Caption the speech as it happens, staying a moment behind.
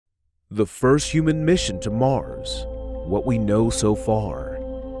The first human mission to Mars. What we know so far.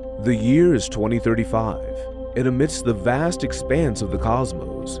 The year is 2035, and amidst the vast expanse of the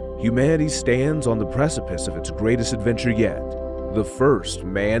cosmos, humanity stands on the precipice of its greatest adventure yet, the first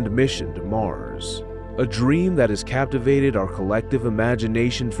manned mission to Mars. A dream that has captivated our collective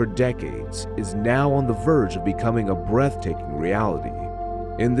imagination for decades is now on the verge of becoming a breathtaking reality.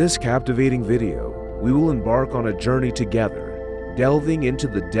 In this captivating video, we will embark on a journey together, delving into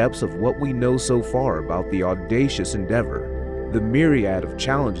the depths of what we know so far about the audacious endeavor, the myriad of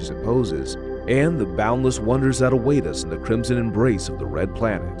challenges it poses, and the boundless wonders that await us in the crimson embrace of the Red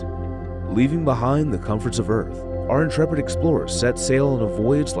Planet. Leaving behind the comforts of Earth, our intrepid explorers set sail on a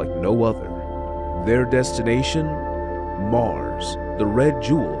voyage like no other. Their destination? Mars, the red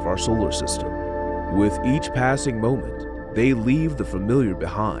jewel of our solar system. With each passing moment, they leave the familiar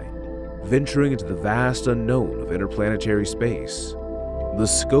behind, venturing into the vast unknown of interplanetary space. The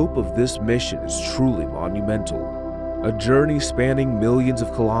scope of this mission is truly monumental, a journey spanning millions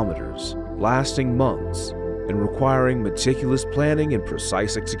of kilometers, lasting months, and requiring meticulous planning and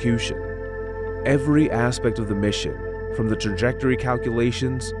precise execution. Every aspect of the mission, from the trajectory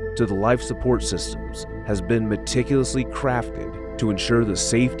calculations to the life support systems, has been meticulously crafted to ensure the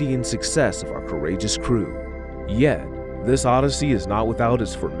safety and success of our courageous crew. Yet, this odyssey is not without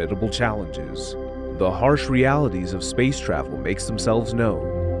its formidable challenges. The harsh realities of space travel makes themselves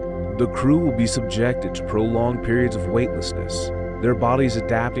known. The crew will be subjected to prolonged periods of weightlessness, their bodies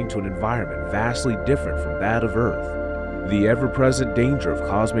adapting to an environment vastly different from that of Earth. The ever-present danger of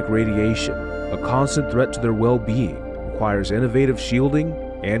cosmic radiation, a constant threat to their well-being, requires innovative shielding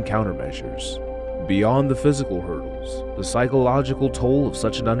and countermeasures. Beyond the physical hurdles, the psychological toll of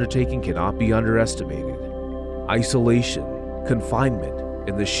such an undertaking cannot be underestimated. Isolation, confinement,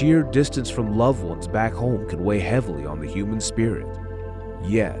 and the sheer distance from loved ones back home can weigh heavily on the human spirit.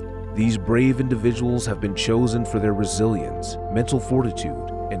 Yet, these brave individuals have been chosen for their resilience, mental fortitude,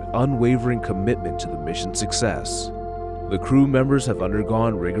 and unwavering commitment to the mission's success. The crew members have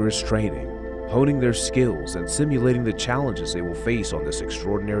undergone rigorous training, honing their skills and simulating the challenges they will face on this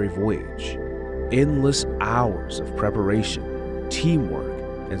extraordinary voyage. Endless hours of preparation, teamwork,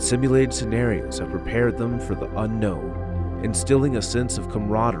 and simulated scenarios have prepared them for the unknown, instilling a sense of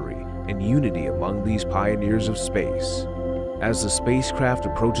camaraderie and unity among these pioneers of space. As the spacecraft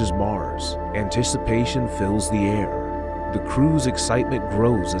approaches Mars, anticipation fills the air. The crew's excitement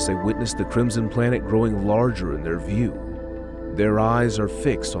grows as they witness the crimson planet growing larger in their view. Their eyes are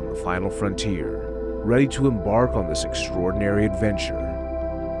fixed on the final frontier, ready to embark on this extraordinary adventure.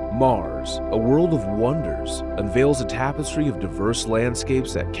 Mars, a world of wonders, unveils a tapestry of diverse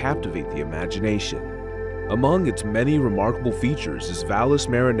landscapes that captivate the imagination. Among its many remarkable features is Valles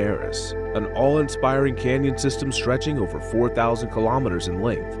Marineris, an awe-inspiring canyon system stretching over 4,000 kilometers in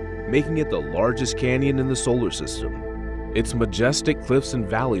length, making it the largest canyon in the solar system. Its majestic cliffs and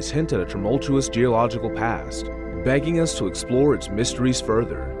valleys hint at a tumultuous geological past, begging us to explore its mysteries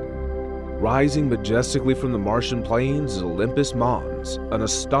further. Rising majestically from the Martian plains is Olympus Mons, an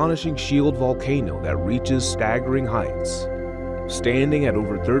astonishing shield volcano that reaches staggering heights. Standing at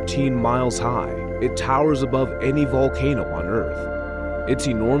over 13 miles high, it towers above any volcano on Earth. Its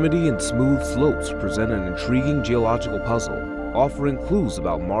enormity and smooth slopes present an intriguing geological puzzle, offering clues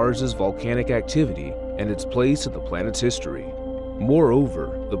about Mars's volcanic activity and its place in the planet's history.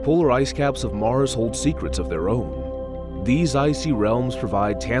 Moreover, the polar ice caps of Mars hold secrets of their own. These icy realms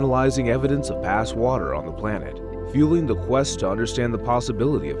provide tantalizing evidence of past water on the planet, fueling the quest to understand the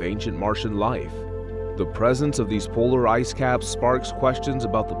possibility of ancient Martian life. The presence of these polar ice caps sparks questions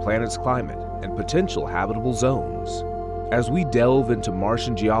about the planet's climate and potential habitable zones. As we delve into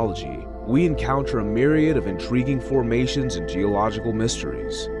Martian geology, we encounter a myriad of intriguing formations and geological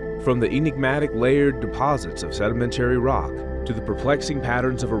mysteries. From the enigmatic layered deposits of sedimentary rock to the perplexing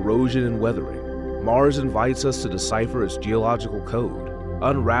patterns of erosion and weathering, Mars invites us to decipher its geological code,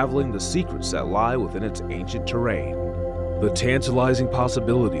 unraveling the secrets that lie within its ancient terrain. The tantalizing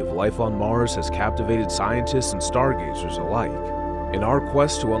possibility of life on Mars has captivated scientists and stargazers alike. In our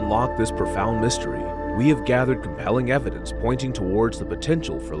quest to unlock this profound mystery, we have gathered compelling evidence pointing towards the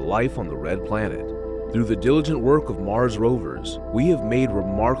potential for life on the Red Planet. Through the diligent work of Mars rovers, we have made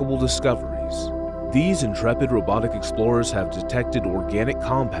remarkable discoveries. These intrepid robotic explorers have detected organic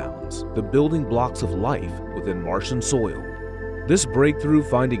compounds, the building blocks of life within Martian soil. This breakthrough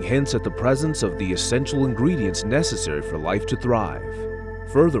finding hints at the presence of the essential ingredients necessary for life to thrive.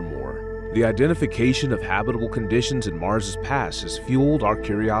 Furthermore, the identification of habitable conditions in Mars's past has fueled our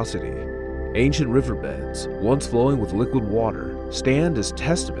curiosity. Ancient riverbeds, once flowing with liquid water, stand as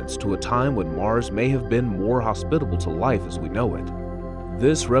testaments to a time when Mars may have been more hospitable to life as we know it.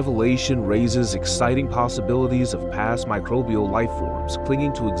 This revelation raises exciting possibilities of past microbial life forms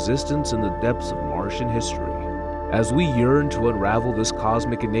clinging to existence in the depths of Martian history. As we yearn to unravel this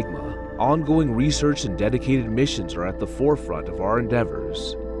cosmic enigma, ongoing research and dedicated missions are at the forefront of our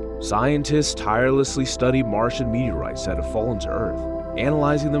endeavors. Scientists tirelessly study Martian meteorites that have fallen to Earth,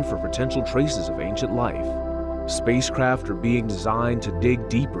 analyzing them for potential traces of ancient life. Spacecraft are being designed to dig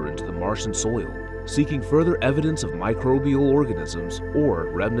deeper into the Martian soil, seeking further evidence of microbial organisms or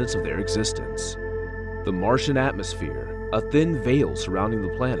remnants of their existence. The Martian atmosphere, a thin veil surrounding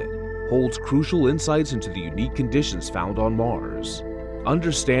the planet, holds crucial insights into the unique conditions found on Mars.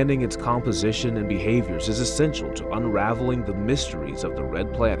 Understanding its composition and behaviors is essential to unraveling the mysteries of the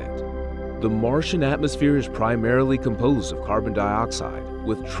red planet. The Martian atmosphere is primarily composed of carbon dioxide,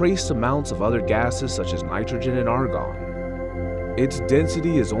 with trace amounts of other gases such as nitrogen and argon. Its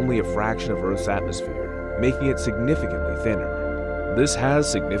density is only a fraction of Earth's atmosphere, making it significantly thinner. This has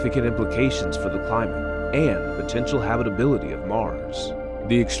significant implications for the climate and potential habitability of Mars.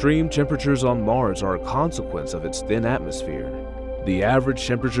 The extreme temperatures on Mars are a consequence of its thin atmosphere. The average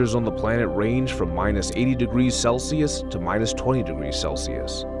temperatures on the planet range from -80 degrees Celsius to -20 degrees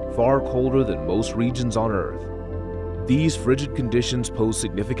Celsius, far colder than most regions on Earth. These frigid conditions pose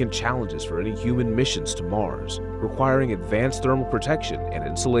significant challenges for any human missions to Mars, requiring advanced thermal protection and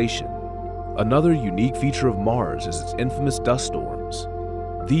insulation. Another unique feature of Mars is its infamous dust storms.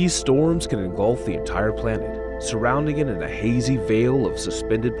 These storms can engulf the entire planet, surrounding it in a hazy veil of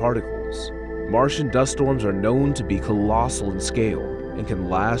suspended particles. Martian dust storms are known to be colossal in scale and can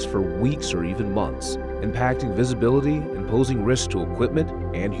last for weeks or even months, impacting visibility and posing risks to equipment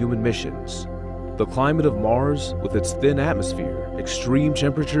and human missions. The climate of Mars, with its thin atmosphere, extreme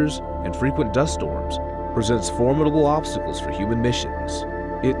temperatures, and frequent dust storms, presents formidable obstacles for human missions.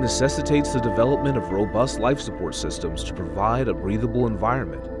 It necessitates the development of robust life support systems to provide a breathable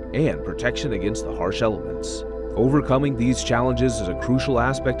environment and protection against the harsh elements. Overcoming these challenges is a crucial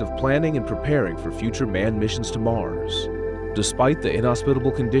aspect of planning and preparing for future manned missions to Mars. Despite the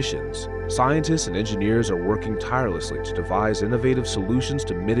inhospitable conditions, scientists and engineers are working tirelessly to devise innovative solutions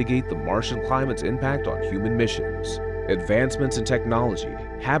to mitigate the Martian climate's impact on human missions. Advancements in technology,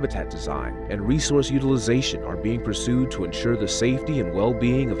 habitat design, and resource utilization are being pursued to ensure the safety and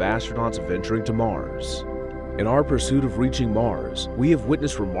well-being of astronauts venturing to Mars. In our pursuit of reaching Mars, we have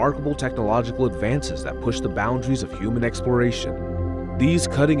witnessed remarkable technological advances that push the boundaries of human exploration. These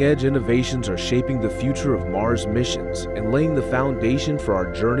cutting-edge innovations are shaping the future of Mars missions and laying the foundation for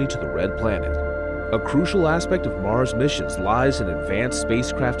our journey to the Red Planet. A crucial aspect of Mars missions lies in advanced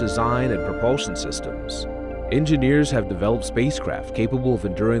spacecraft design and propulsion systems. Engineers have developed spacecraft capable of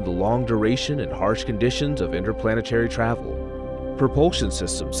enduring the long duration and harsh conditions of interplanetary travel. Propulsion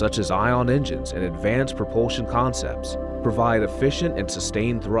systems such as ion engines and advanced propulsion concepts provide efficient and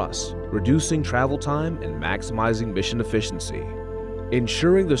sustained thrust, reducing travel time and maximizing mission efficiency.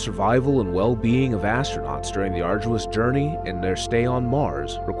 Ensuring the survival and well-being of astronauts during the arduous journey and their stay on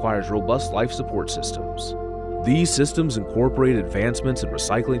Mars requires robust life support systems. These systems incorporate advancements in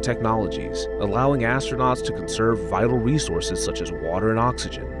recycling technologies, allowing astronauts to conserve vital resources such as water and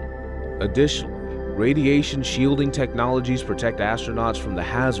oxygen. Additionally, radiation shielding technologies protect astronauts from the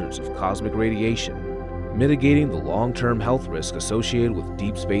hazards of cosmic radiation, mitigating the long-term health risk associated with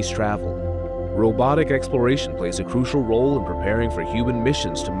deep space travel. Robotic exploration plays a crucial role in preparing for human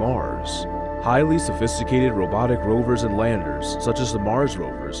missions to Mars. Highly sophisticated robotic rovers and landers, such as the Mars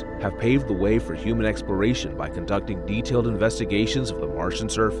rovers, have paved the way for human exploration by conducting detailed investigations of the Martian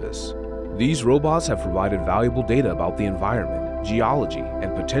surface. These robots have provided valuable data about the environment, geology,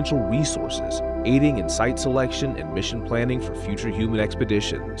 and potential resources, aiding in site selection and mission planning for future human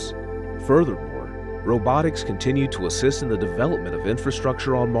expeditions. Furthermore, robotics continue to assist in the development of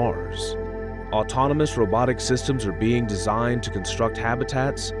infrastructure on Mars. Autonomous robotic systems are being designed to construct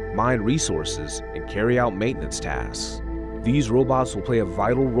habitats, mine resources, and carry out maintenance tasks. These robots will play a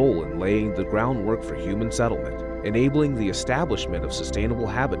vital role in laying the groundwork for human settlement, enabling the establishment of sustainable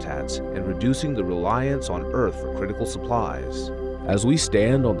habitats and reducing the reliance on Earth for critical supplies. As we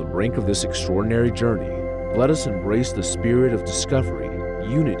stand on the brink of this extraordinary journey, let us embrace the spirit of discovery,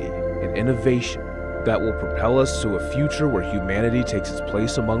 unity, and innovation that will propel us to a future where humanity takes its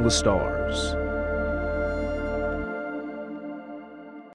place among the stars.